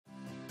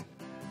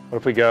What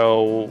if we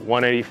go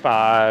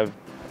 185?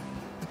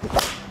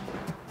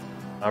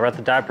 We're at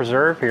the Dive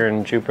Preserve here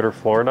in Jupiter,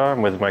 Florida.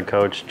 I'm with my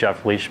coach,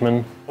 Jeff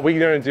Leishman. We're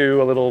going to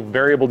do a little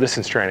variable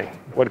distance training.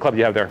 What club do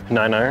you have there?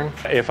 9-iron.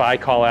 If I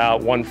call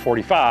out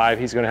 145,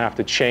 he's going to have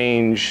to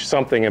change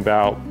something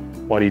about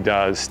what he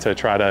does to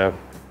try to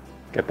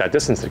get that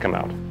distance to come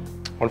out.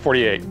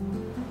 148.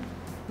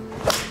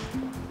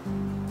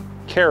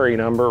 Carry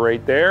number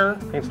right there. I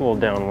think it's a little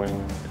downwind.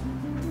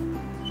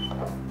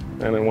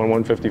 And then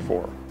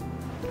 154.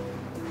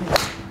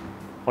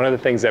 One of the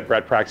things that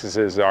Brett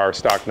practices are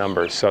stock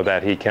numbers so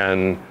that he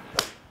can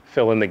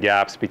fill in the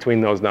gaps between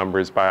those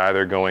numbers by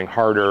either going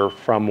harder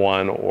from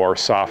one or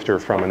softer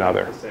from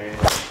another.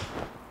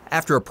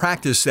 After a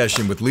practice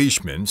session with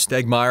Leishman,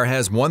 Stegmaier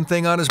has one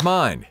thing on his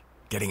mind: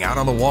 getting out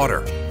on the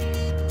water.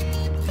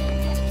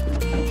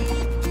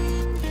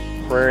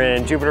 We're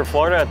in Jupiter,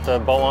 Florida at the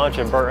boat launch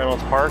at Burt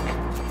Reynolds Park,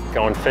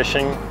 going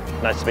fishing.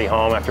 Nice to be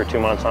home after 2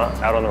 months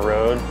out on the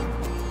road.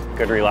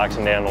 Good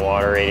relaxing day on the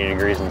water, 80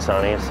 degrees and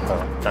sunny, so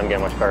doesn't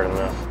get much better than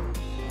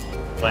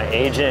this. My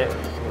agent,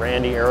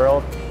 Randy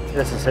Earl,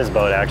 this is his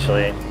boat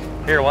actually.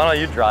 Here, why don't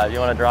you drive? You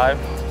want to drive?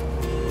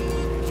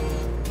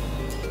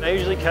 I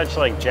usually catch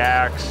like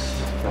jacks,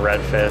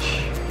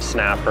 redfish,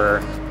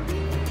 snapper,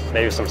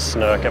 maybe some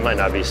snook. It might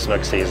not be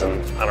snook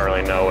season. I don't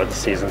really know what the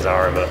seasons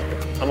are, but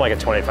I'm like a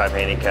 25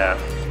 handicap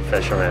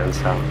fisherman,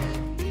 so.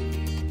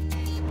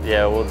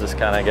 Yeah, we'll just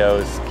kind of go,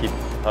 just keep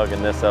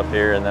hugging this up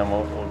here, and then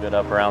we'll get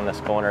up around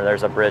this corner.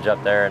 There's a bridge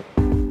up there.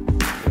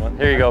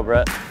 Here you go,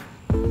 Brett.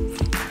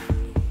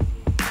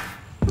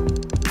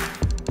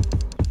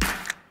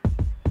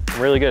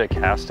 I'm really good at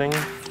casting.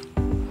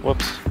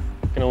 Whoops,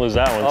 gonna lose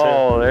that one too.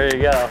 Oh, there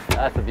you go.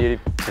 That's a beauty.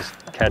 Just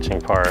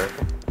catching part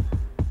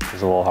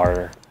is a little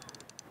harder.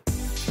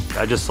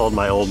 I just sold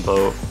my old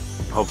boat,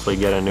 hopefully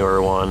get a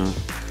newer one.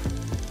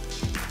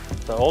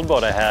 The old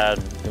boat I had,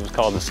 it was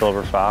called the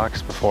Silver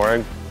Fox before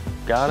I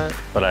got it,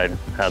 but I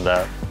had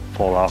that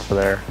pulled off of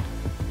there.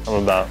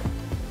 I'm about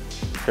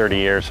 30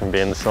 years from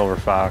being the Silver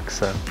Fox,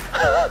 so.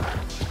 I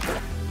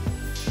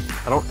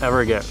don't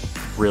ever get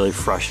really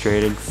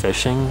frustrated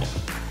fishing.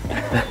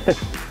 A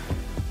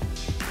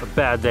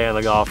bad day on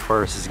the golf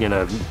course is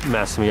gonna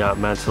mess me up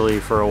mentally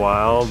for a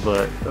while,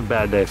 but a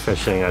bad day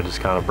fishing, I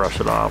just kind of brush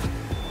it off.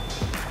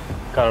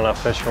 Got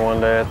enough fish for one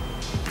day. I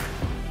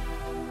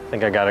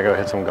think I gotta go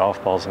hit some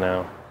golf balls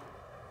now.